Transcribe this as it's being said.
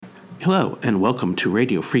Hello, and welcome to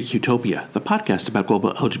Radio Freak Utopia, the podcast about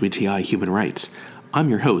global LGBTI human rights. I'm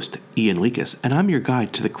your host, Ian Lekas, and I'm your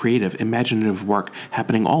guide to the creative, imaginative work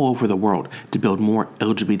happening all over the world to build more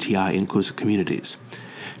LGBTI inclusive communities.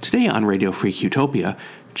 Today on Radio Freak Utopia,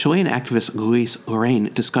 Chilean activist Luis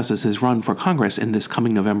Larraín discusses his run for Congress in this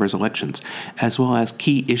coming November's elections, as well as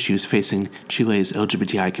key issues facing Chile's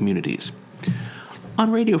LGBTI communities. On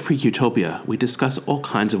Radio Freak Utopia, we discuss all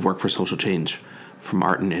kinds of work for social change, from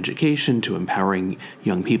art and education to empowering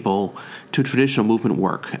young people to traditional movement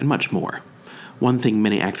work and much more. One thing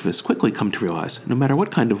many activists quickly come to realize, no matter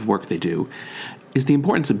what kind of work they do, is the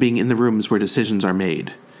importance of being in the rooms where decisions are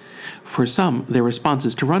made. For some, their response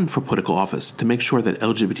is to run for political office to make sure that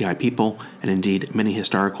LGBTI people, and indeed many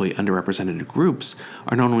historically underrepresented groups,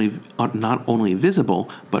 are not only visible,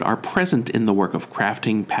 but are present in the work of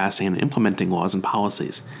crafting, passing, and implementing laws and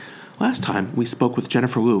policies. Last time, we spoke with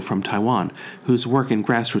Jennifer Liu from Taiwan, whose work in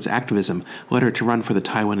grassroots activism led her to run for the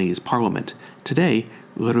Taiwanese parliament. Today,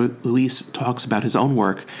 Luis talks about his own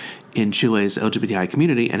work in Chile's LGBTI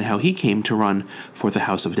community and how he came to run for the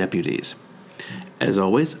House of Deputies. As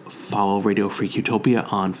always, follow Radio Freak Utopia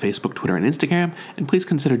on Facebook, Twitter, and Instagram, and please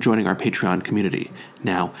consider joining our Patreon community.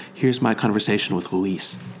 Now, here's my conversation with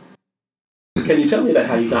Luis. Can you tell me about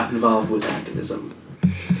how you got involved with activism?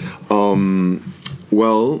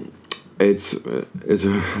 Well, it's a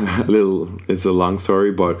long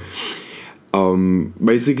story, but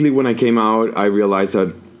basically when I came out, I realized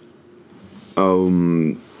that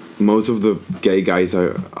most of the gay guys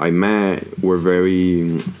I met were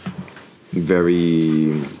very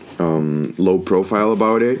low profile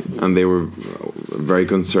about it, and they were very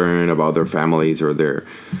concerned about their families or their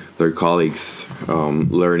colleagues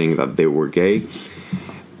learning that they were gay.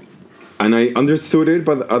 And I understood it,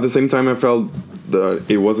 but at the same time I felt that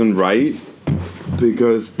it wasn't right,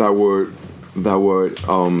 because that would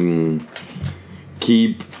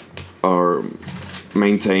keep or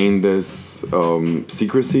maintain this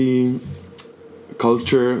secrecy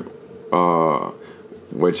culture,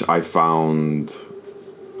 which I found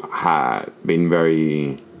had been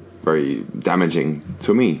very, very damaging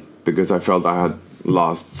to me, because I felt I had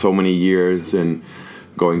lost so many years in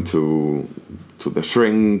going to the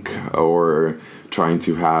shrink or trying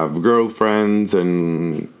to have girlfriends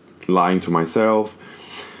and lying to myself.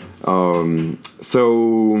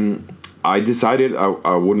 So I decided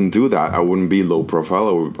I wouldn't do that. I wouldn't be low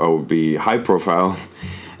profile. I would be high profile.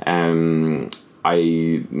 And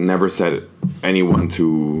I never said anyone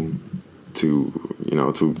to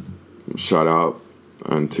shut up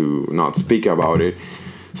and to not speak about it.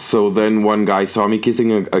 So then one guy saw me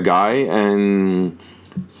kissing a guy, and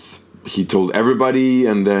he told everybody,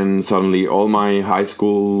 and then suddenly all my high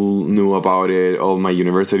school knew about it, all my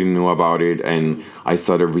university knew about it, and I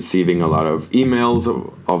started receiving a lot of emails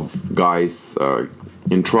of guys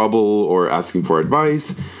in trouble or asking for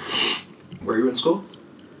advice. Were you in school?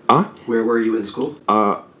 Huh? Where were you in school?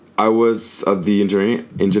 I was at the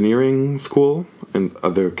engineering school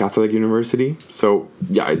at the Catholic University. So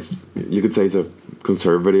yeah, you could say it's a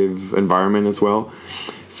conservative environment as well.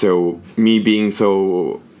 So me being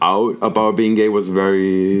so out about being gay was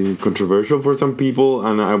very controversial for some people,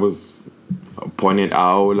 and I was pointed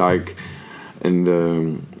out like in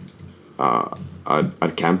the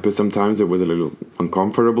at campus. Sometimes it was a little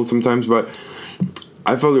uncomfortable sometimes, but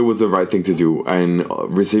I felt it was the right thing to do, and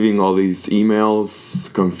receiving all these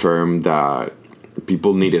emails confirmed that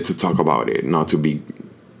people needed to talk about it, not to be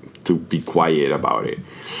quiet about it.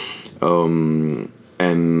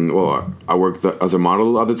 And well, I worked as a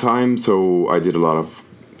model at the time, so I did a lot of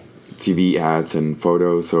TV ads and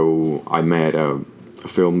photos. So I met a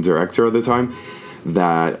film director at the time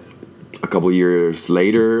that a couple years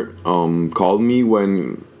later called me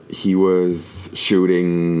when he was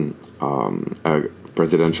shooting a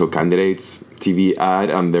presidential candidate's TV ad,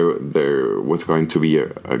 and there was going to be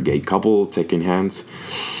a gay couple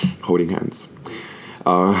holding hands.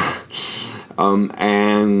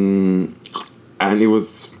 And it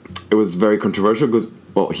was very controversial because,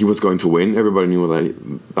 well, he was going to win. Everybody knew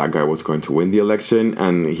that guy was going to win the election,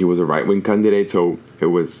 and he was a right-wing candidate, so it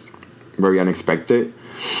was very unexpected.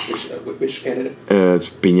 Which candidate?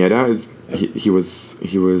 Piñera. He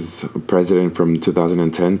was president from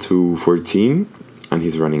 2010 to 14, and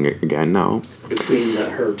he's running again now. Between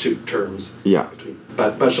her two terms. Yeah.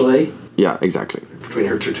 Bachelet? Yeah, exactly. Between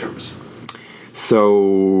her two terms.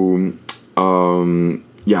 So,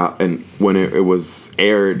 yeah, and when it was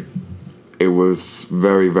aired, it was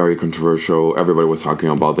very, very controversial. Everybody was talking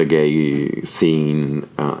about the gay scene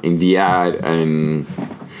in the ad,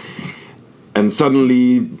 and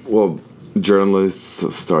suddenly, well, journalists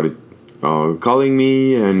started calling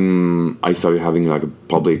me, and I started having like a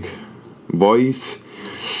public voice,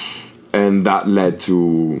 and that led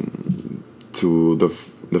to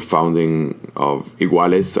the founding of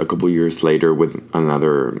Iguales a couple years later with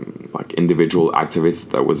another like individual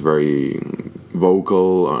activist that was very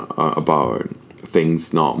vocal about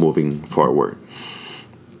things not moving forward.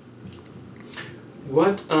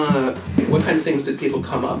 What kind of things did people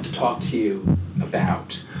come up to talk to you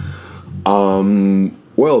about?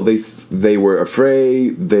 Well, they were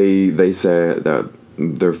afraid. They said that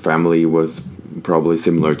their family was probably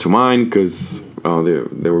similar to mine because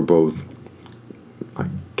they were both like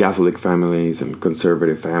Catholic families and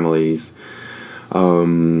conservative families.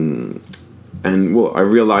 And well, I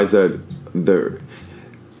realized that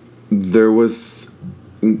there was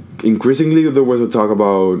increasingly there was a talk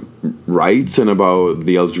about rights and about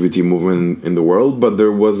the LGBT movement in the world, but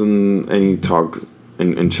there wasn't any talk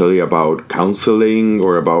in Chile about counseling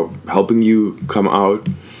or about helping you come out.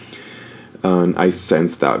 And I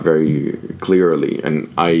sensed that very clearly. And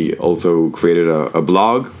I also created a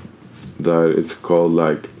blog that it's called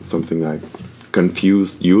like something like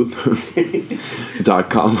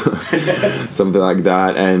confusedyouth.com, something like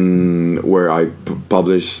that, and where I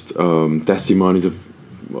published testimonies of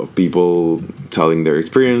people telling their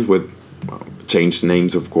experience with changed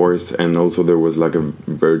names, of course, and also there was like a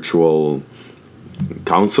virtual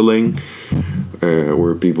counseling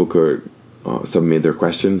where people could submit their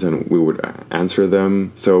questions and we would answer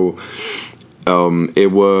them. So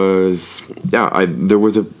it was there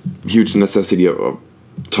was a huge necessity of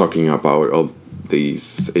talking about all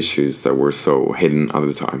these issues that were so hidden at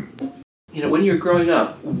the time. When you're growing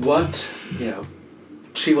up,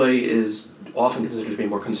 Chile is often considered to be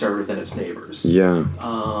more conservative than its neighbors. Yeah.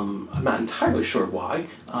 I'm not entirely sure why.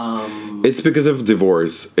 It's because of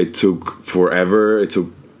divorce. It took forever. It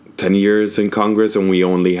took 10 years in Congress, and we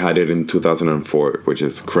only had it in 2004, which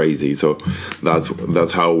is crazy. So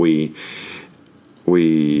that's how we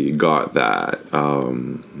got that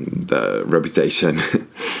the reputation.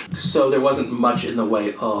 So there wasn't much in the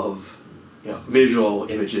way of visual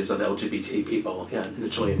images of LGBT people in the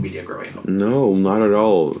Chilean media growing up. No, not at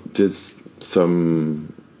all. Just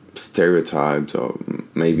some stereotypes or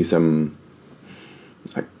maybe some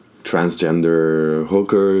like transgender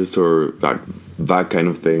hookers or like that kind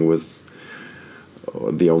of thing was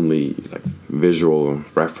the only like visual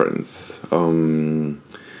reference. And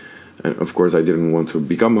of course I didn't want to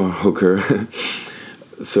become a hooker,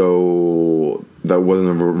 so that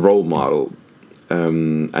wasn't a role model.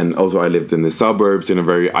 And also I lived in the suburbs in a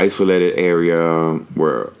very isolated area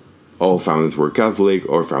where all families were Catholic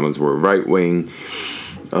or families were right-wing.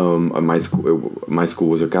 My school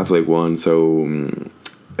was a Catholic one, so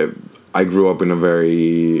I grew up in a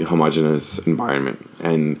very homogeneous environment.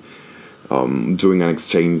 And doing an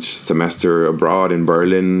exchange semester abroad in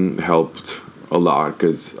Berlin helped a lot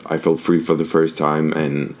because I felt free for the first time.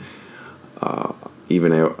 And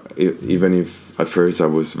even if at first I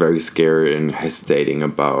was very scared and hesitating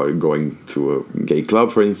about going to a gay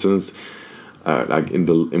club, for instance, like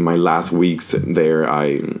in my last weeks there,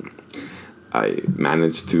 I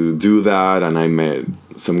managed to do that, and I met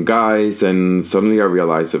some guys, and suddenly I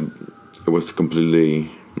realized that it was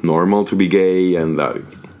completely normal to be gay, and that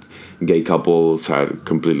gay couples had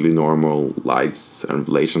completely normal lives and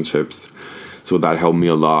relationships. So that helped me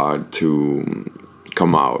a lot to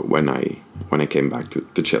come out when I came back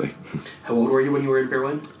to Chile. How old were you when you were in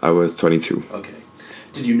Berlin? I was 22. Okay.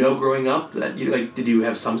 Did you know growing up that did you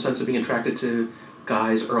have some sense of being attracted to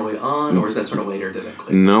guys early on, or is that sort of later? Did it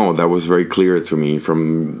click? No, that was very clear to me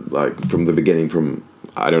from the beginning. From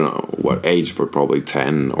I don't know what age, but probably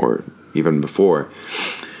 10 or even before.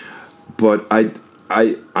 But I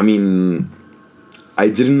mean, I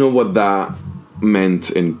didn't know what that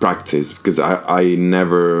meant in practice because I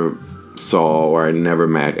never saw or I never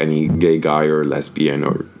met any gay guy or lesbian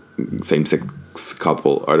or same-sex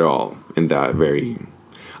couple at all in that very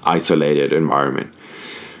isolated environment.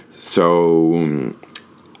 So,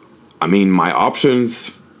 I mean, my only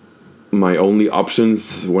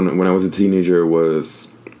options when I was a teenager was,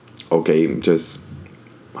 okay, just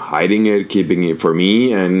hiding it, keeping it for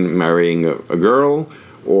me, and marrying a girl,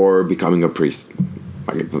 or becoming a priest.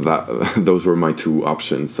 Like that, those were my two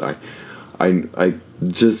options. I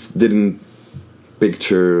just didn't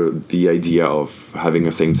picture the idea of having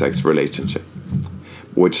a same-sex relationship,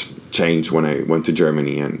 which changed when I went to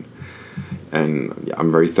Germany, and yeah,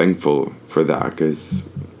 I'm very thankful for that, because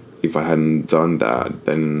if I hadn't done that,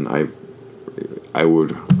 then I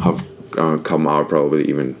would have come out probably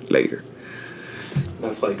even later.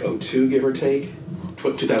 That's like 2002, give or take,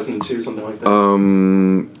 2002, something like that.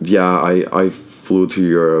 Yeah, I flew to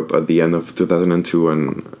Europe at the end of 2002,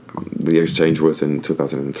 and the exchange was in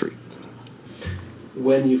 2003.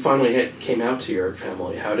 When you finally came out to your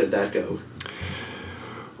family, how did that go?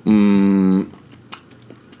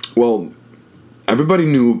 Well, everybody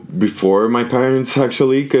knew before my parents,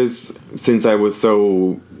 actually, because since I was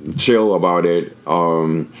so chill about it,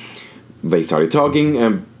 they started talking,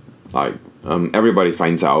 and everybody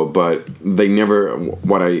finds out, but they never.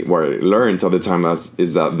 What I learned at the time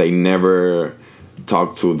is that they never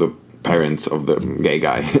talked to the parents of the gay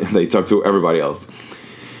guy. They talked to everybody else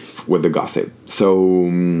with the gossip. So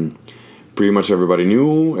pretty much everybody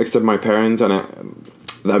knew except my parents, and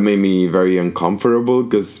that made me very uncomfortable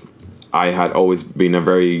because I had always been a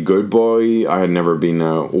very good boy. I had never been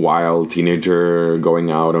a wild teenager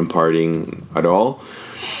going out and partying at all.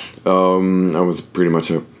 I was pretty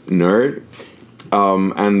much a nerd.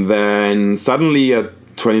 And then suddenly at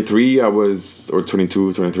 23, I was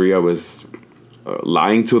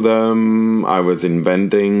lying to them. I was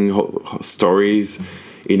inventing stories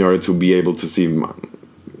in order to be able to see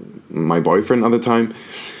my boyfriend at the time.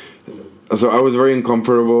 So I was very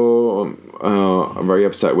uncomfortable, very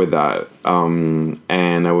upset with that.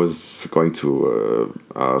 And I was going to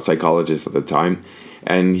a psychologist at the time,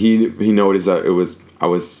 and he noticed that I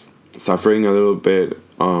was suffering a little bit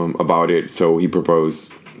about it, so he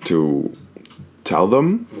proposed to tell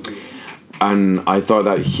them. And I thought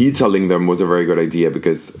that he telling them was a very good idea,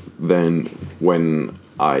 because then when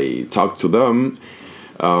I talked to them,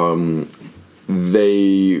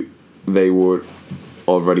 they would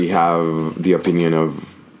already have the opinion of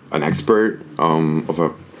an expert, of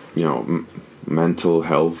a mental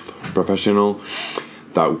health professional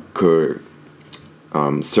that could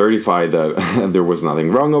certify that there was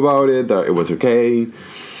nothing wrong about it, that it was okay.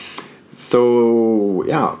 So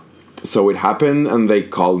yeah, so it happened, and they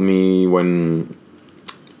called me when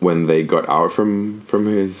they got out from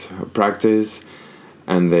his practice,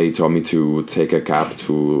 and they told me to take a cab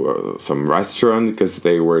to some restaurant because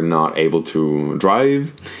they were not able to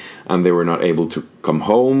drive, and they were not able to come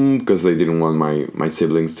home because they didn't want my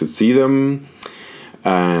siblings to see them,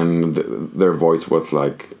 and their voice was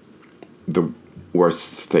like the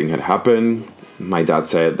worst thing had happened. My dad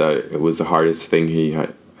said that it was the hardest thing he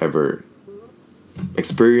had ever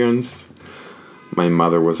experienced. My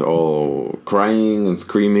mother was all crying and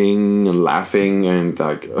screaming and laughing and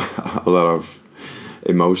like a lot of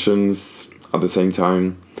emotions at the same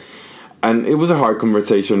time. And it was a hard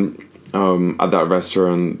conversation at that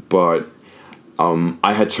restaurant, but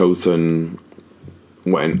I had chosen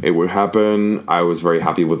when it would happen. I was very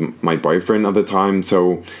happy with my boyfriend at the time,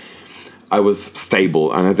 so I was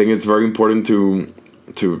stable. And I think it's very important to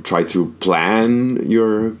try to plan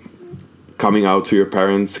your coming out to your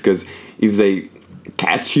parents, because if they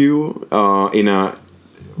catch you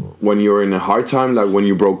when you're in a hard time, like when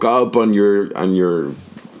you broke up and you're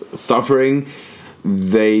suffering,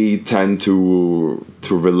 they tend to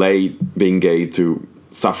relate being gay to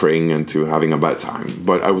suffering and to having a bad time.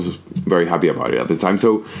 But I was very happy about it at the time,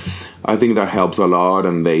 so I think that helps a lot,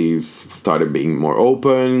 and they started being more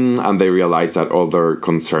open, and they realized that all their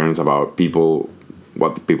concerns about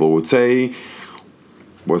what people would say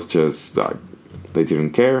was just that they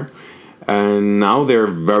didn't care. And now they're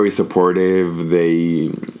very supportive.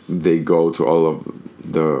 They go to all of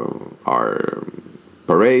our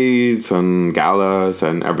parades and galas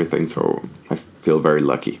and everything, so I feel very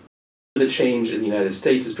lucky. The change in the United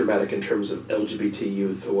States is dramatic in terms of LGBT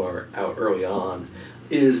youth who are out early on.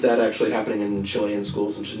 Is that actually happening in Chilean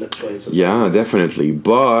schools and Chilean societies? Yeah, definitely.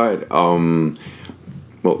 But,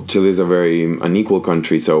 Chile is a very unequal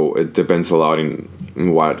country, so it depends a lot in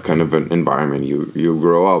what kind of an environment you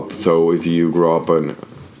grow up. So if you grow up in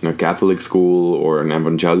a Catholic school or an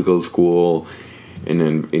evangelical school, in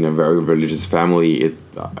a very religious family,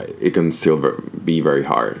 it can still be very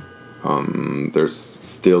hard. There's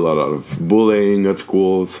still a lot of bullying at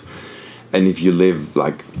schools, and if you live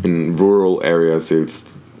like in rural areas, it's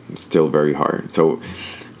still very hard. So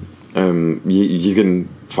you can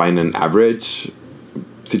find an average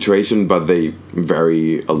situation, but they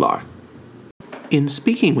vary a lot. In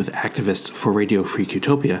speaking with activists for Radio Free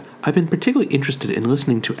Utopia, I've been particularly interested in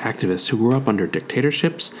listening to activists who grew up under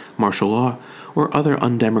dictatorships, martial law, or other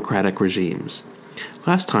undemocratic regimes.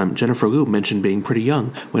 Last time, Jennifer Liu mentioned being pretty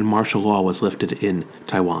young when martial law was lifted in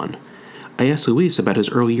Taiwan. I asked Luis about his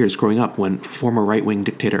early years growing up when former right-wing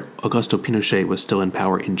dictator Augusto Pinochet was still in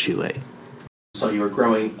power in Chile. So you were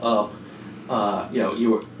growing up,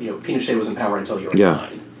 Pinochet was in power until you were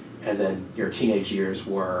 9, and then your teenage years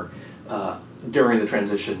were during the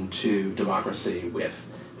transition to democracy with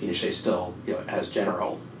Pinochet still, as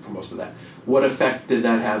general for most of that. What effect did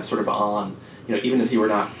that have sort of on, even if you were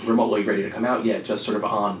not remotely ready to come out yet, just sort of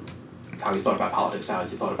on how you thought about politics, how you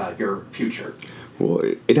thought about your future? Well,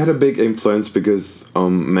 it had a big influence because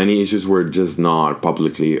many issues were just not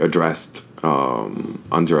publicly addressed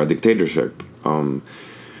under a dictatorship.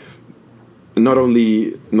 Not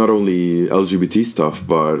only LGBT stuff,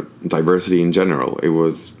 but diversity in general. It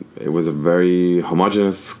was a very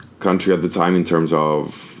homogeneous country at the time in terms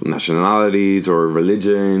of nationalities or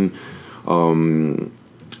religion, and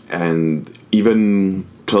even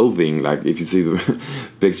clothing. Like if you see the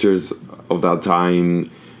pictures of that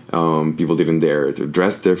time, people didn't dare to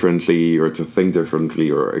dress differently or to think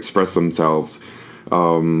differently or express themselves.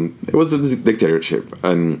 It was a dictatorship,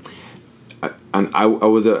 and I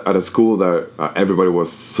was at a school that everybody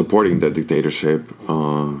was supporting the dictatorship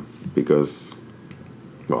because,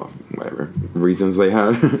 well, whatever reasons they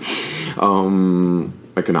had,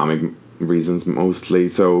 economic reasons mostly.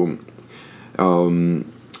 So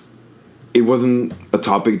it wasn't a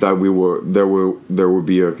topic that there would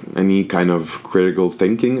be any kind of critical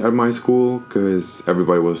thinking at my school, because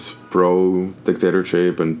everybody was pro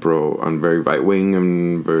dictatorship and very right wing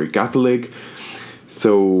and very Catholic.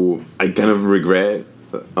 So I kind of regret.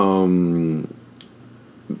 I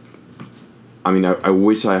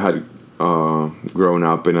wish I had grown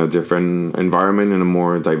up in a different environment, in a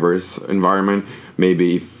more diverse environment.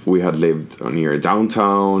 Maybe if we had lived near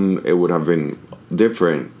downtown, it would have been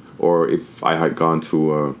different. Or if I had gone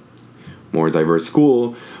to a more diverse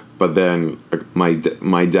school. But then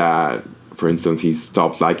my dad, for instance, he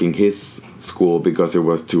stopped liking his school because it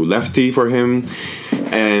was too lefty for him,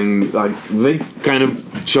 and they kind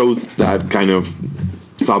of chose that kind of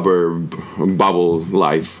suburb bubble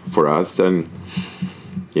life for us. And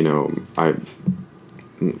they know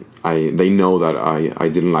that I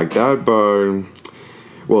didn't like that, but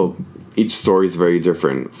well, each story is very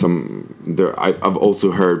different. I've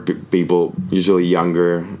also heard people, usually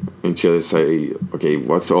younger in Chile, say, okay,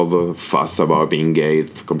 what's all the fuss about being gay?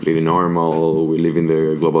 It's completely normal. We live in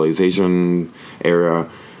the globalization era.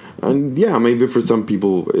 And yeah, maybe for some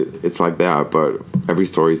people it's like that, but every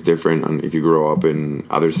story is different. And if you grow up in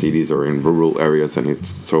other cities or in rural areas, then it's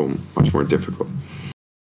so much more difficult.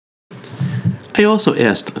 I also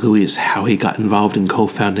asked Luis how he got involved in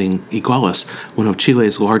co-founding Iguales, one of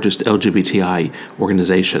Chile's largest LGBTI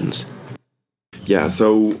organizations. Yeah,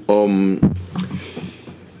 so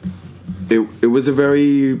it was a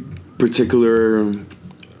very particular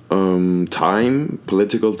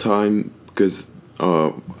political time, because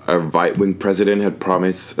a right-wing president had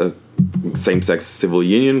promised a same-sex civil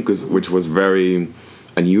union, which was very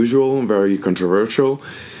unusual, very controversial.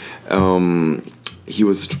 He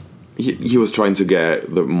was trying to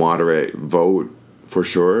get the moderate vote for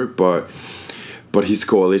sure, but his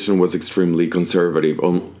coalition was extremely conservative.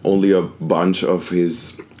 Only a bunch of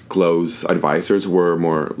his close advisors were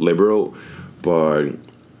more liberal, but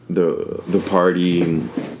the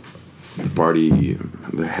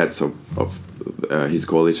heads of his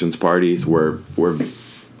coalition's parties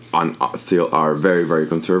still are very, very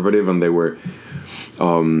conservative, and they were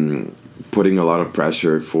putting a lot of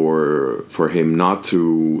pressure for him not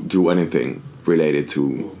to do anything related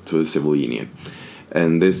to the civil union.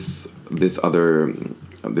 And this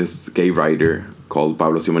gay writer called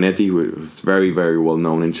Pablo Simonetti, who is very, very well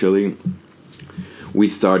known in Chile, we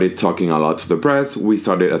started talking a lot to the press. We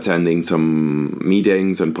started attending some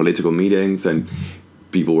meetings and political meetings, and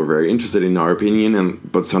people were very interested in our opinion.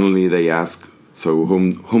 But suddenly they asked, "So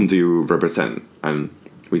whom do you represent?" And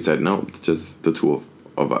we said, "No, it's just the two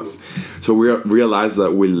of us." So we realized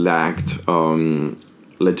that we lacked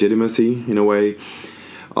legitimacy in a way.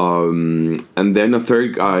 And then a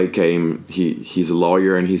third guy came. He's a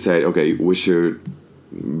lawyer, and he said, "Okay, we should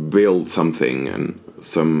build something and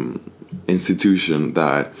some institution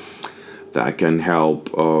that can help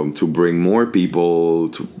to bring more people,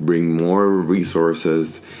 to bring more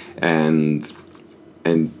resources, and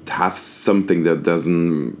have something that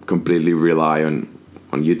doesn't completely rely on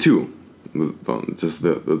you two, just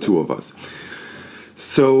the two of us."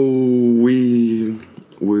 So we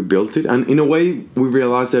built it, and in a way we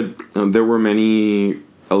realized that there were many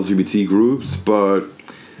LGBT groups, but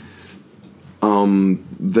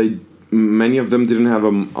many of them didn't have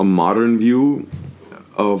a modern view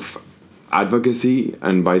of advocacy,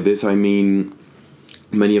 and by this I mean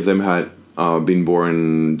many of them had been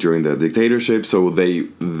born during the dictatorship, so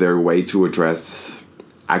their way to address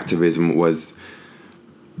activism was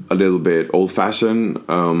a little bit old-fashioned,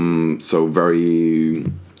 so very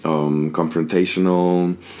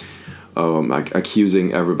confrontational, like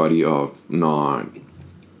accusing everybody of not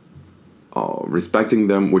respecting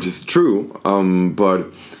them, which is true, but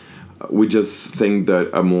we just think that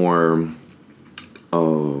a more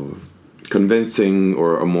convincing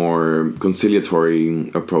or a more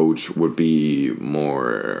conciliatory approach would be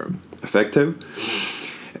more effective.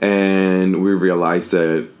 And we realized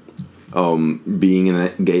that being a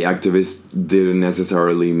gay activist didn't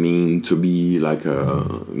necessarily mean to be like a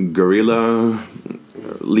guerrilla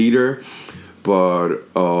leader, but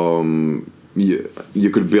you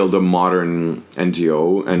could build a modern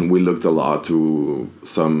NGO, and we looked a lot to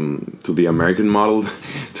the American model,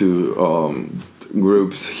 to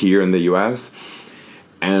groups here in the U.S.,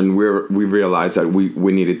 and we realized that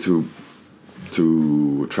we needed to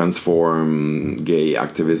transform gay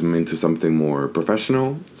activism into something more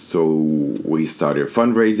professional. So we started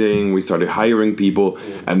fundraising, we started hiring people,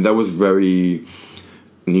 and that was very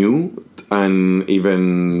new. And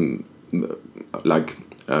even like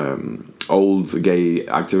old gay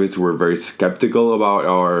activists were very skeptical about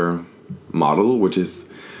our model, which is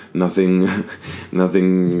nothing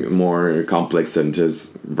more complex than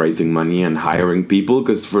just raising money and hiring people,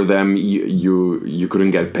 because for them you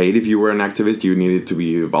couldn't get paid if you were an activist. You needed to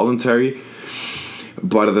be voluntary,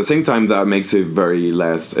 but at the same time that makes it very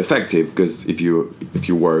less effective, because if you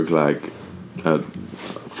work like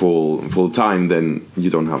full time, then you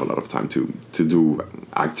don't have a lot of time to do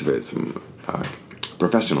activism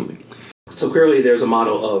professionally. So clearly there's a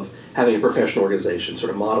model of having a professional organization sort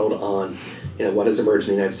of modeled on what has emerged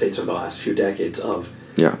in the United States over the last few decades of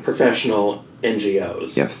professional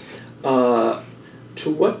NGOs. Yes. To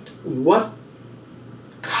what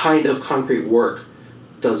kind of concrete work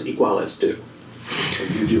does Equalis do? Or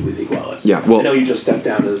do you do with Equalis? Yeah, well, I know you just stepped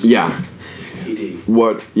down as ED.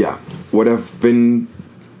 What I've been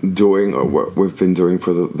doing, or what we've been doing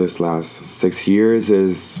for this last 6 years,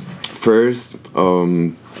 is first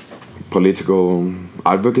political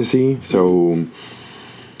advocacy. So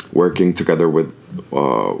working together with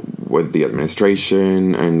the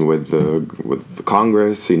administration and with the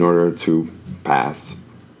Congress in order to pass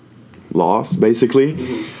laws, basically.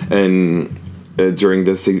 Mm-hmm. And during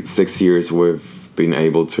the 6 years, we've been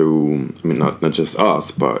able to, not just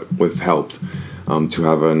us, but we've helped to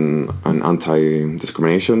have an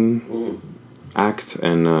anti-discrimination act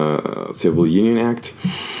and a civil union act.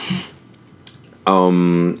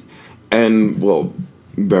 And well,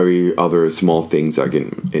 very other small things like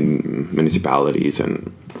in municipalities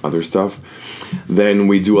and other stuff. Then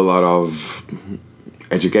we do a lot of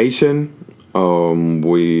education.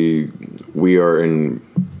 We are in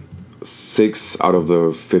 6 out of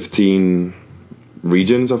the 15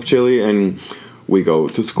 regions of Chile, and we go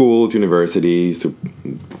to schools, universities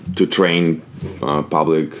to train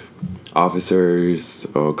public officers,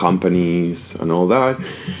 companies, and all that.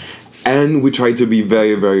 And we try to be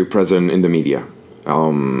very, very present in the media,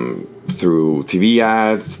 through TV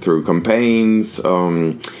ads, through campaigns,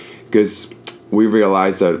 because we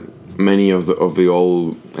realized that many of the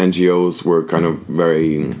old NGOs were kind of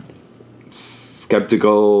very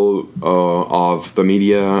skeptical of the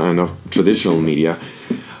media and of traditional media,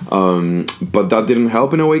 but that didn't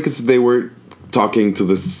help in a way, because they were talking to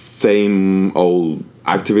the same old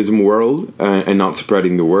activism world and not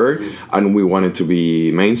spreading the word. And we wanted to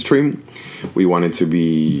be mainstream. We wanted to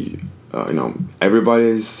be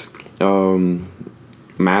everybody's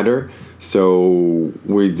matter. So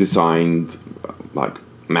we designed like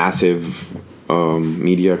massive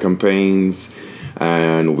media campaigns,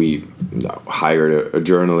 and we hired a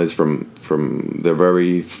journalist from the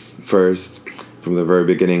very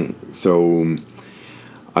beginning. So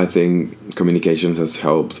I think communications has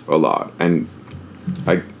helped a lot. And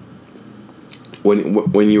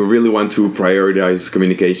when you really want to prioritize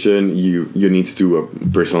communication, you need to do a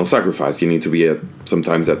personal sacrifice. You need to be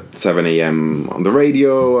sometimes at 7 a.m. on the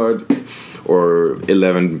radio or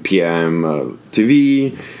 11 p.m.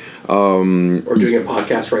 TV. Or doing a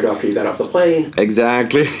podcast right after you got off the plane.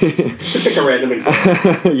 Exactly. To pick a random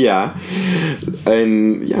example. Yeah,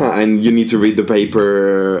 and you need to read the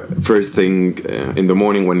paper first thing in the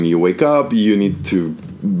morning when you wake up. You need to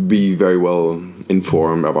be very well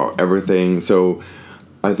informed about everything. So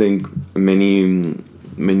I think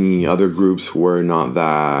many other groups were not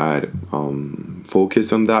that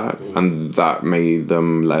focused on that, and that made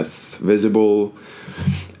them less visible,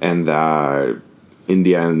 and that in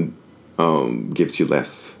the end gives you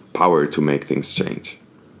less power to make things change.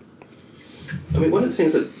 I mean, one of the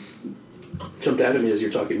things that jumped out at me as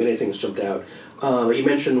you're talking, many things jumped out. You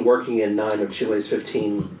mentioned working in 9 of Chile's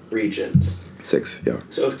 15 regions. 6, yeah.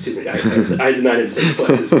 So, excuse me, I had 9 and 6, but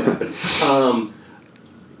this is what happened.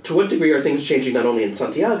 To what degree are things changing not only in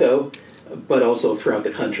Santiago, but also throughout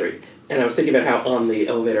the country? And I was thinking about how on the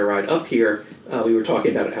elevator ride up here, we were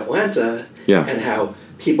talking about Atlanta, and how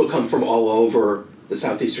people come from all over the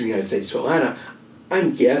southeastern United States to Atlanta.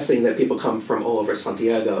 I'm guessing that people come from all over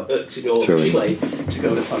Santiago, all over Chile to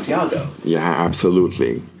go to Santiago. Yeah,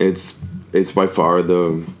 absolutely. It's by far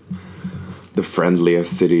the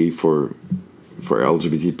friendliest city for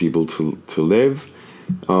LGBT people to live.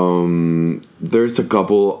 There's a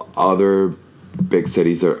couple other big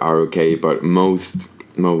cities that are okay, but most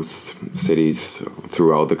cities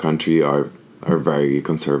throughout the country are very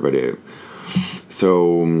conservative.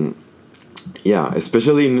 So yeah,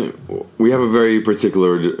 especially we have a very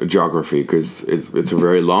particular geography because it's a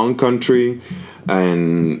very long country,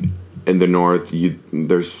 and in the north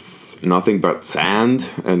there's nothing but sand,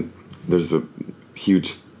 and there's a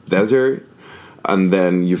huge desert, and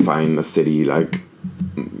then you find a city like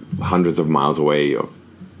hundreds of miles away of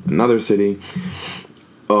another city.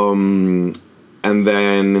 And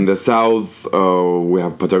then in the south, we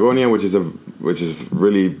have Patagonia, which is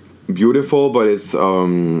really beautiful, but it's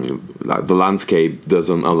the landscape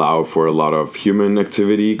doesn't allow for a lot of human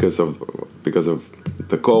activity because of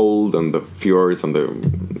the cold and the fjords and the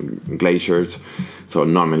glaciers. So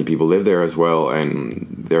not many people live there as well,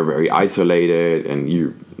 and they're very isolated, and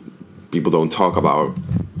people don't talk about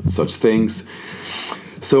such things.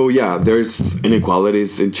 So yeah, there's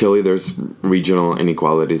inequalities in Chile. There's regional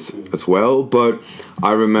inequalities as well. But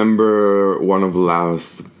I remember one of the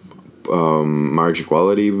last marriage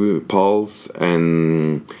equality polls,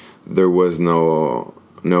 and there was no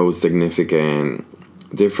significant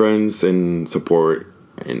difference in support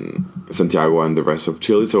in Santiago and the rest of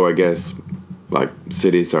Chile. So I guess like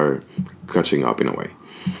cities are catching up in a way.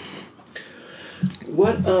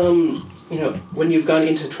 What when you've gone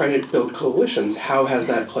into trying to build coalitions, how has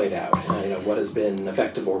that played out? What has been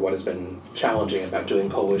effective or what has been challenging about doing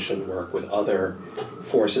coalition work with other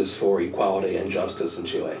forces for equality and justice in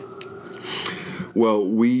Chile? Well,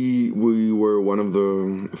 we were one of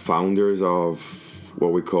the founders of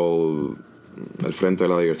what we call El Frente de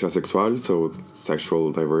la Diversidad Sexual, so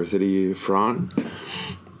Sexual Diversity Front,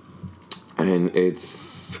 and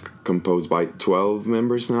it's composed by 12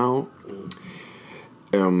 members now.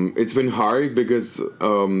 It's been hard because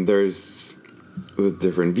there's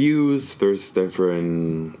different views, there's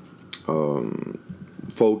different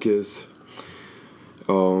focus,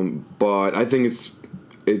 but I think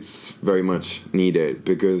it's very much needed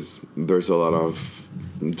because there's a lot of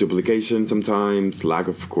duplication sometimes, lack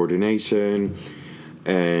of coordination,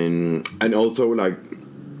 and also like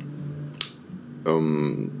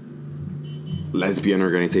lesbian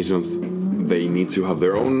organizations, they need to have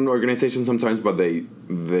their own organization sometimes, but they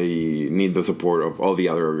need the support of all the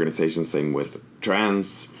other organizations. Same with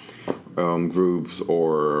trans groups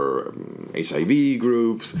or HIV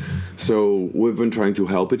groups. So we've been trying to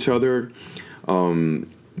help each other.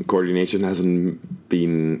 Coordination hasn't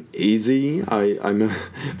been easy, I'm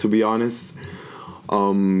to be honest.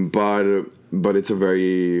 But it's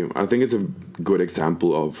I think it's a good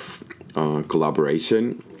example of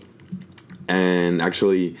collaboration. And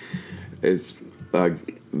actually, it's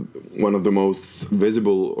one of the most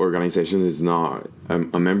visible organizations is not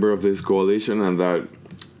a member of this coalition, and that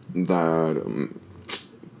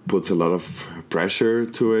puts a lot of pressure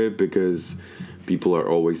to it because people are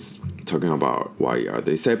always talking about why are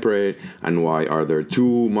they separate and why are there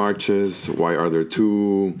two marches, why are there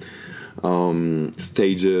two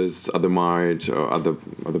stages at the march or at the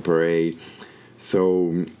parade.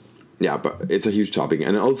 So yeah, but it's a huge topic.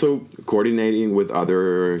 And also coordinating with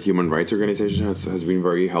other human rights organizations has been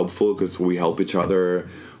very helpful because we help each other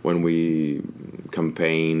when we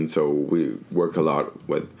campaign. So we work a lot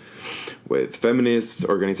with feminist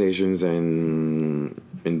organizations and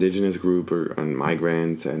indigenous group and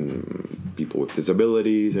migrants and people with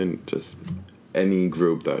disabilities and just any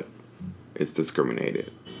group that is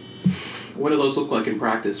discriminated. What do those look like in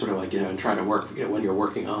practice, sort of like, and trying to work, when you're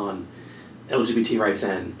working on LGBT rights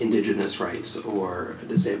and indigenous rights or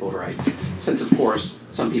disabled rights, since of course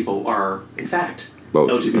some people are in fact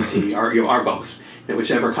both. LGBT are both,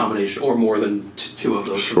 whichever combination or more than two of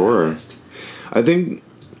those. Sure, I think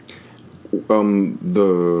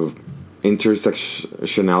the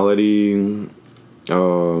intersectionality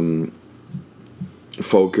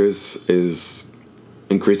focus is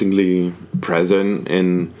increasingly present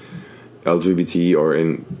in LGBT or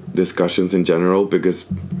in discussions in general because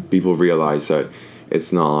people realize that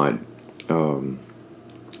it's not the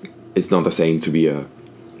same to be a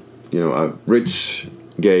rich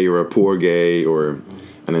gay or a poor gay or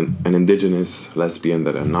an indigenous lesbian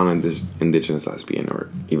than a non-indigenous lesbian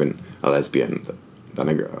or even a lesbian than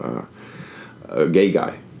a gay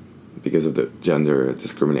guy because of the gender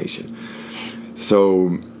discrimination.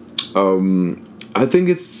 So I think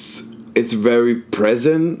it's very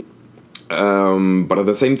present. But at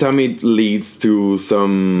the same time, it leads to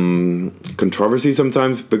some controversy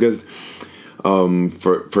sometimes because,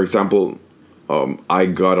 for example, I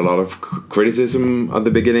got a lot of criticism at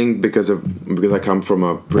the beginning because I come from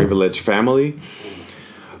a privileged family,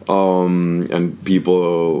 and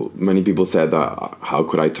many people said that how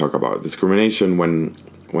could I talk about discrimination when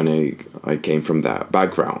I came from that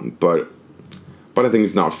background, but I think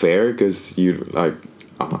it's not fair because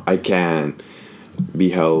I can't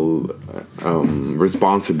be held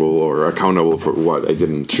responsible or accountable for what I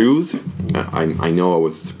didn't choose. I know I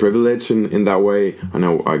was privileged in that way. I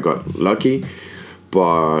know I got lucky,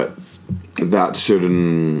 but that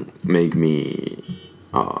shouldn't make me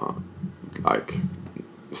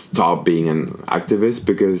stop being an activist,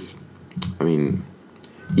 because I mean,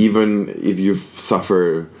 even if you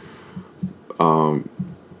suffer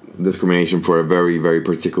discrimination for a very, very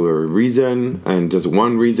particular reason and just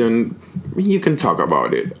one reason, you can talk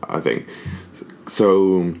about it, I think.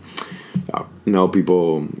 So now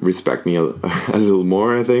people respect me a little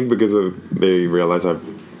more, I think, because they realize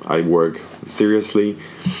I work seriously.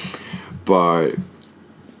 But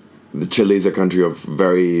Chile is a country of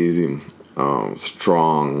very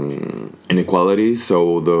strong inequality,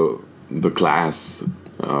 so the class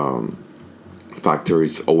factor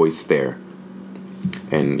is always there.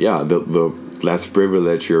 And yeah, the less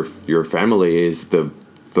privileged your family is, the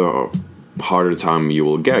harder time you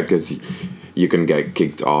will get, because you can get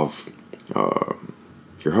kicked off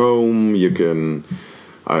your home. You can,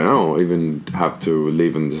 I don't know, even have to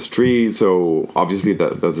live in the street. So obviously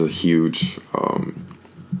that's a huge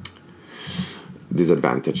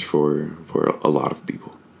disadvantage for a lot of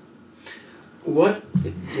people. What,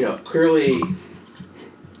 clearly,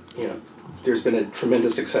 there's been a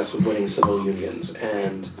tremendous success with winning civil unions,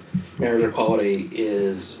 and marriage equality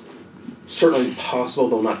is certainly possible,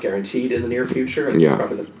 though not guaranteed, in the near future. I think that's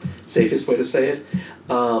probably the safest way to say it.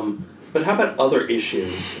 But how about other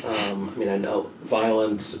issues? I know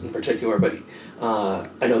violence in particular, but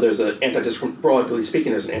I know there's broadly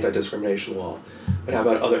speaking, there's an anti-discrimination law. But how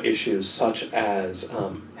about other issues such as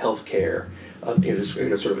healthcare,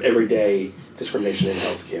 sort of everyday discrimination in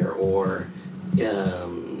healthcare, or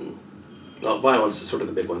violence is sort of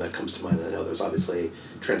the big one that comes to mind. And I know there's obviously a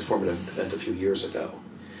transformative event a few years ago,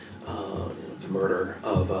 the murder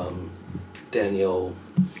of Daniel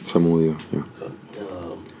Samudio. Yeah.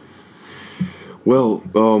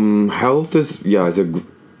 Health is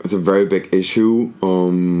it's a very big issue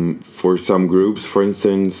for some groups. For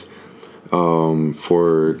instance,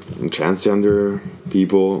 for transgender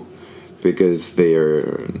people, because they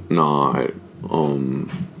are not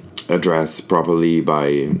addressed properly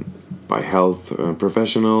by health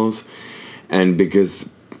professionals, and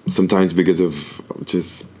sometimes because of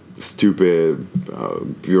just stupid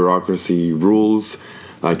bureaucracy rules,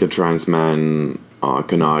 like a trans man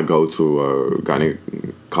cannot go to a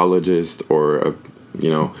gynecologist, or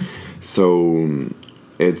so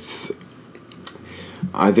it's,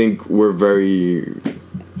 I think we're very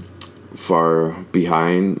far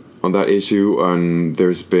behind on that issue, and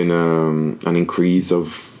there's been an increase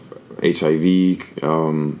of HIV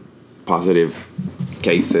positive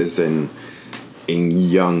cases in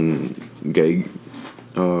young gay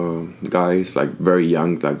guys, like very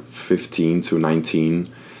young, like 15 to 19.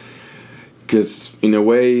 Because in a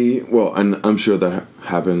way, and I'm sure that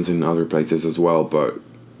happens in other places as well, but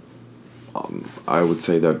I would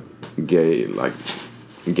say that gay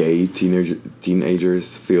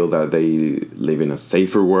teenagers feel that they live in a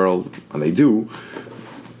safer world, and they do,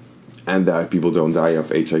 and that people don't die of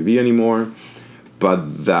HIV anymore,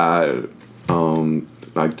 but that to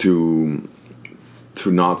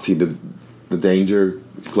not see the danger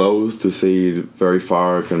close, to see it very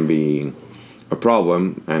far, can be a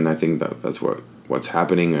problem. And I think that's what's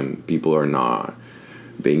happening, and people are not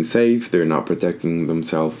being safe, they're not protecting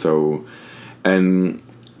themselves. So and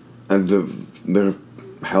the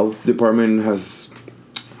health department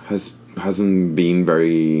hasn't been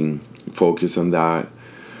very focused on that.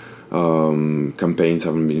 Campaigns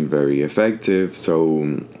haven't been very effective,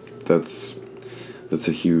 so that's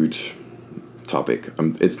a huge topic.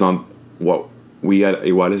 It's not what we at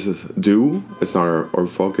Iguales do. It's not our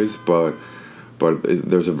focus, but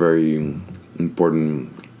there's a very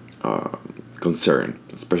important concern,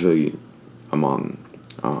 especially among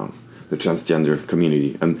the transgender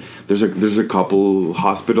community. And there's a couple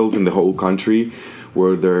hospitals in the whole country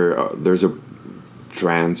where there's a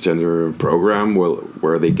transgender program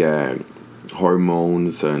where they get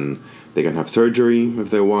hormones and they can have surgery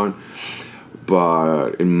if they want.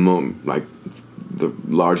 But in the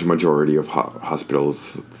large majority of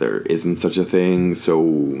hospitals, there isn't such a thing,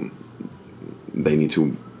 so they need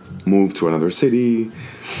to move to another city.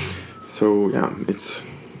 So yeah, it's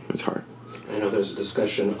hard. I know there's a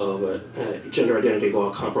discussion of a gender identity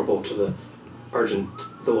law comparable to the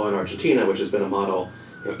law in Argentina, which has been a model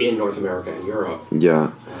in North America and Europe.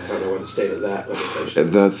 Yeah. I don't know where the state of that legislation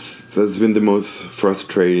is. That's been the most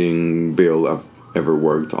frustrating bill I've ever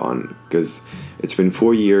worked on, because it's been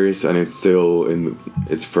 4 years and it's still in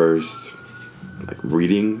its first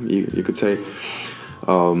reading, you could say.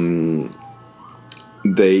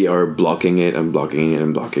 They are blocking it and blocking it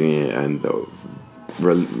and blocking it, and the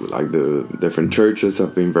different churches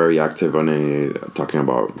have been very active on it, talking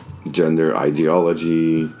about gender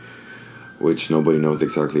ideology, which nobody knows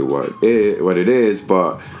exactly what it is,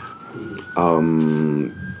 but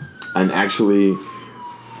and actually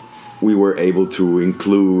we were able to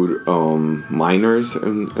include minors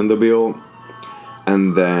in the bill,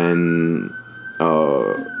 and then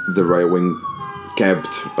the right wing kept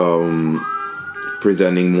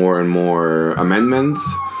presenting more and more amendments,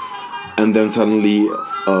 and then suddenly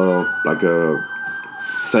a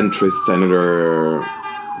centrist senator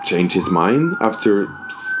changed his mind after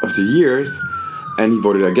years, and he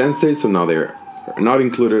voted against it. So now they're not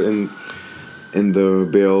included in the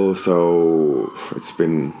bill. So it's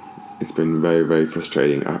been very, very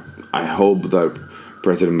frustrating. I hope that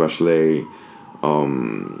President Bachelet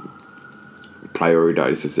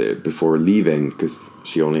prioritizes it before leaving, because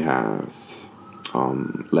she only has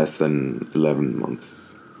less than 11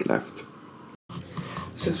 months left.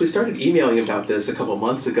 Since we started emailing about this a couple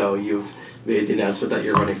months ago, you've made the announcement that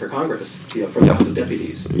you're running for Congress, for the House of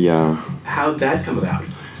Deputies. Yeah. How'd that come about?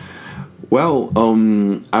 Well,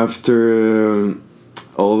 after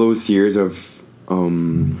all those years of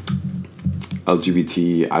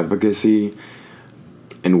LGBT advocacy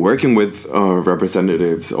and working with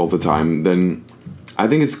representatives all the time, then I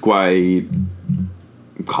think it's quite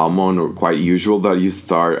common or quite usual that you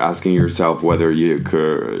start asking yourself whether you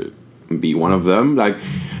could be one of them. Like,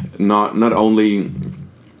 not only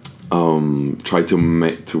try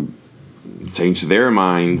to change their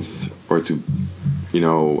minds or to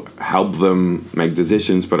help them make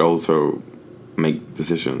decisions, but also make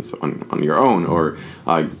decisions on your own, or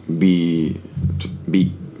be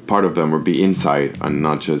part of them, or be inside and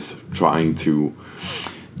not just trying to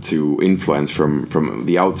influence from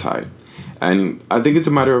the outside. And I think it's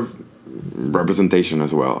a matter of representation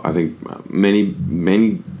as well. I think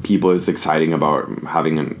many people is exciting about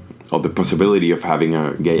having the possibility of having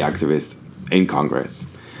a gay activist in Congress.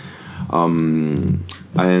 And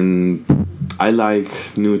I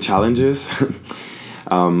like new challenges.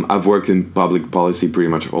 I've worked in public policy pretty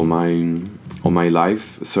much all my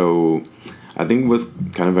life, so I think it was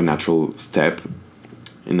kind of a natural step.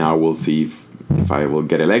 And now we'll see if I will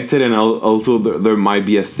get elected. And also there might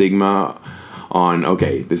be a stigma on,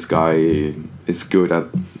 okay, this guy is good at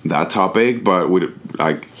that topic, but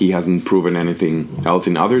he hasn't proven anything else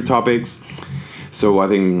in other topics. So I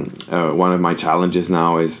think one of my challenges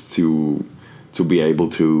now is to be able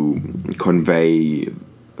to convey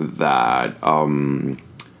that I'm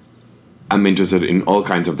interested in all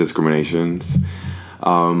kinds of discriminations.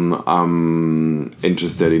 I'm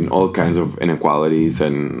interested in all kinds of inequalities,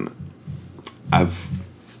 and I've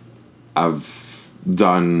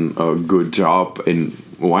done a good job in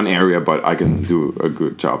one area, but I can do a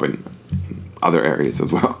good job in other areas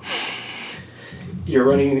as well. You're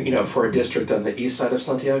running, for a district on the east side of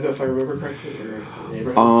Santiago, if I remember correctly, or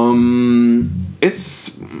neighborhood?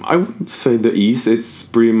 It's, I would say the east. It's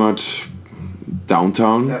pretty much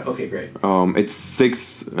downtown. Okay, great. It's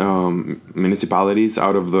 6 municipalities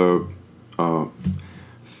out of the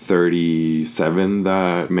 37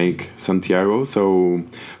 that make Santiago. So,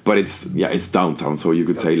 but it's downtown. So you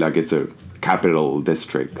could say it's a capital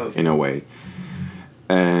district in a way.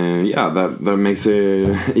 And that makes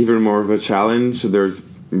it even more of a challenge. There's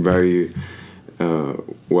very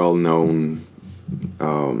well-known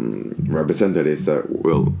representatives that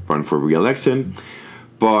will run for re-election.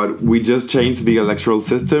 But we just changed the electoral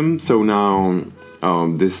system, so now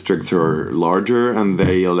districts are larger and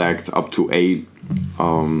they elect up to 8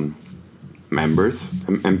 members,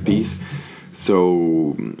 MPs.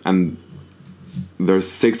 So, and there's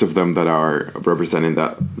 6 of them that are representing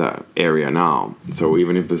that area now. So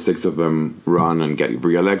even if the 6 of them run and get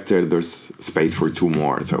re-elected, there's space for 2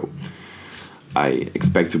 more. So I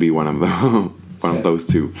expect to be one of them. One of those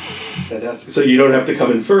 2. Fantastic. So you don't have to come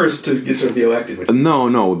in first to sort of be elected?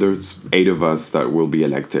 No. There's 8 of us that will be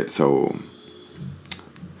elected. So,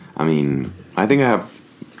 I mean, I think I have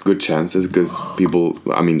good chances because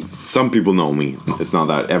some people know me. It's not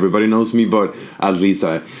that everybody knows me, but at least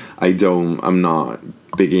I'm not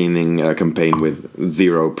beginning a campaign with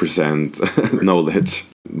 0% knowledge.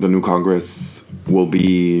 The new Congress will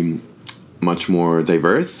be much more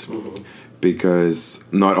diverse because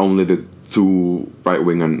not only the two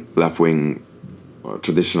right-wing and left-wing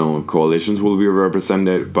traditional coalitions will be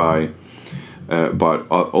represented by, but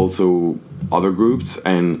also other groups,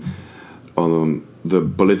 and the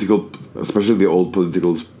political, especially the old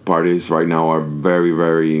political parties right now are very,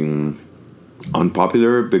 very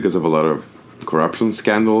unpopular because of a lot of corruption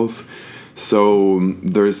scandals. So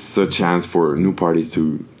there's a chance for new parties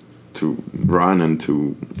to run and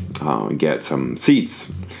to get some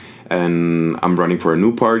seats. And I'm running for a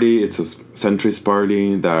new party. It's a centrist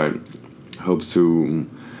party that hopes to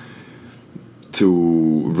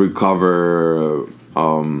recover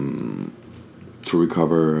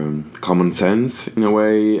common sense in a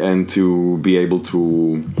way, and to be able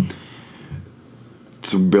to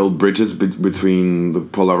build bridges between the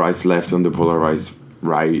polarized left and the polarized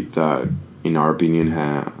right that, in our opinion,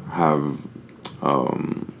 have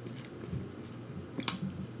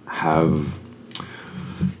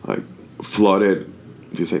like flooded.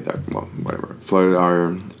 Do you say that? Well, whatever. Flooded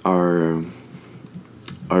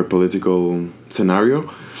our political scenario.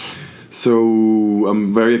 So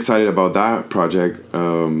I'm very excited about that project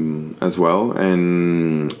as well,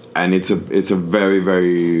 and it's a very,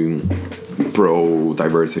 very pro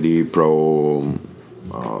diversity, pro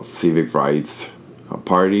civic rights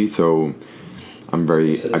party. So I'm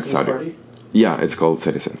very excited. Party? Yeah, it's called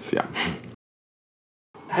Citizens. Yeah.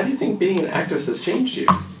 How do you think being an activist has changed you?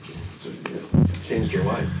 Changed your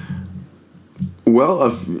life?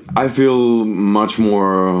 Well, I feel much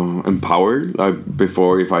more empowered. Like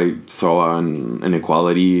before, if I saw an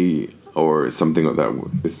inequality or something that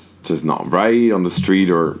is just not right on the street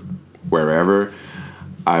or wherever,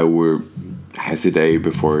 I would hesitate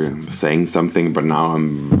before saying something. But now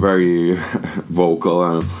I'm very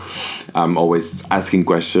vocal. I'm always asking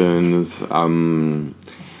questions. And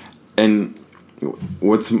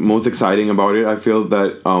what's most exciting about it, I feel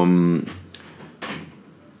that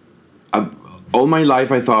all my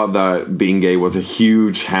life I thought that being gay was a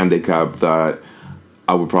huge handicap that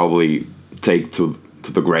I would probably take to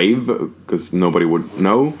the grave because nobody would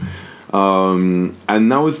know. And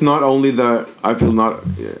now it's not only that I feel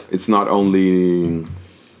it's not only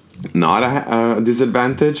not a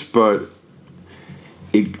disadvantage, but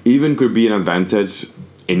it even could be an advantage.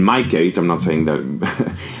 In my case, I'm not saying that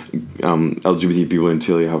LGBT people in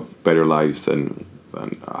Chile have better lives than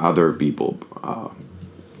other people.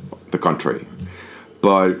 The contrary.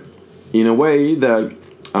 But in a way that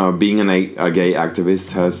being a gay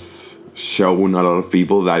activist has shown a lot of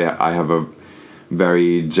people that I have a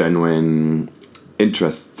very genuine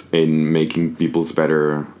interest in making people's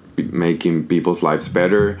lives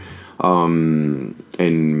better,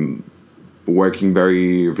 and working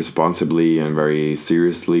very responsibly and very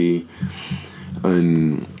seriously,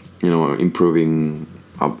 and improving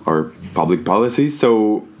our public policies.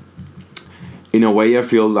 So in a way, I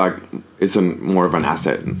feel like it's more of an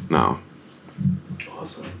asset now.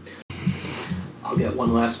 Awesome. I'll get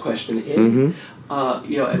one last question in.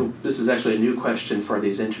 And this is actually a new question for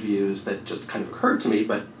these interviews that just kind of occurred to me,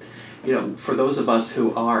 but, for those of us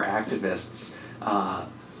who are activists,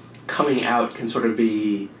 coming out can sort of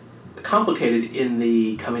be complicated in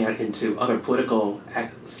the coming out into other political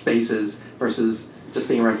spaces versus just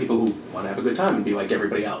being around people who want to have a good time and be like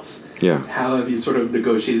everybody else. Yeah. How have you sort of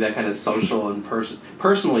negotiated that kind of social and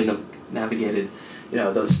personally navigated,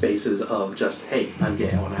 those spaces of just, hey, I'm gay,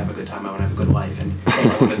 I want to have a good time, I want to have a good life, and hey,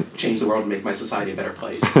 I want to change the world and make my society a better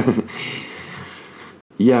place?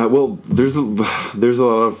 Yeah, well, there's a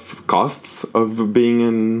lot of costs of being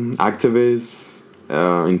an activist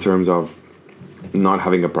in terms of not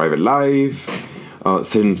having a private life.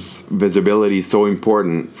 Since visibility is so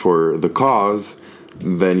important for the cause,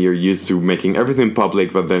 then you're used to making everything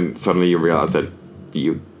public, but then suddenly you realize that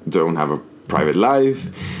you don't have a private life,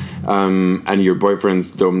 and your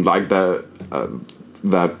boyfriends don't like that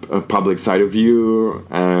public side of you.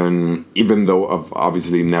 And even though I've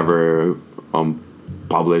obviously never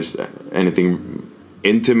published anything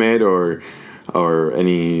intimate or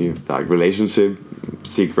any like relationship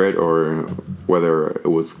secret, or whether it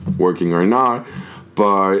was working or not,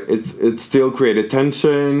 but it still created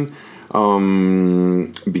tension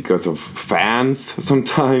because of fans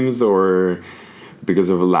sometimes, or because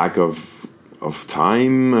of a lack of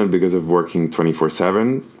time, and because of working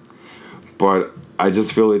 24/7. But I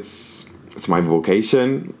just feel it's my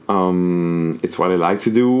vocation. It's what I like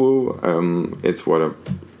to do. It's what I've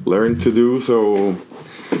learned to do. So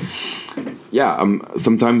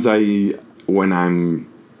sometimes when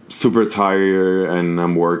I'm super tired and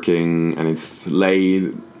I'm working and it's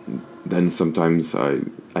late, then sometimes I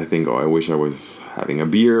think, I wish I was having a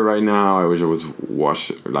beer right now. I wish I was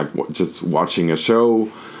just watching a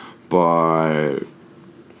show, but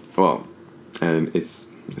well, and it's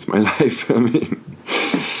my life. I mean,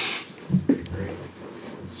 great.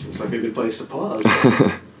 Seems like a good place to pause.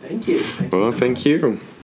 Thank you. Thank you.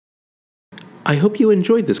 I hope you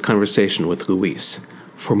enjoyed this conversation with Luis.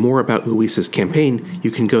 For more about Luis's campaign,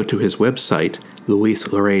 you can go to his website,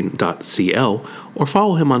 luislorraine.cl, or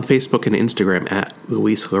follow him on Facebook and Instagram at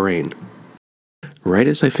luislorraine. Right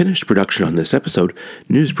as I finished production on this episode,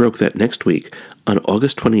 news broke that next week, on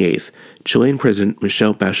August 28th, Chilean President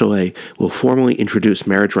Michelle Bachelet will formally introduce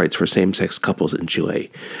marriage rights for same-sex couples in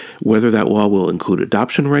Chile. Whether that law will include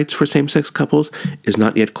adoption rights for same-sex couples is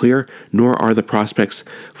not yet clear, nor are the prospects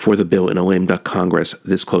for the bill in a lame duck Congress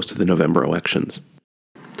this close to the November elections.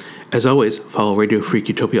 As always, follow Radio Freak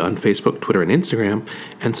Utopia on Facebook, Twitter, and Instagram,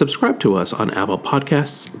 and subscribe to us on Apple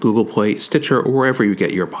Podcasts, Google Play, Stitcher, or wherever you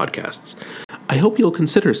get your podcasts. I hope you'll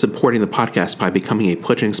consider supporting the podcast by becoming a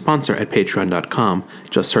pledging sponsor at patreon.com.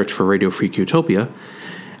 Just search for Radio Freak Utopia,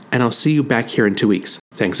 and I'll see you back here in 2 weeks.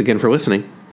 Thanks again for listening.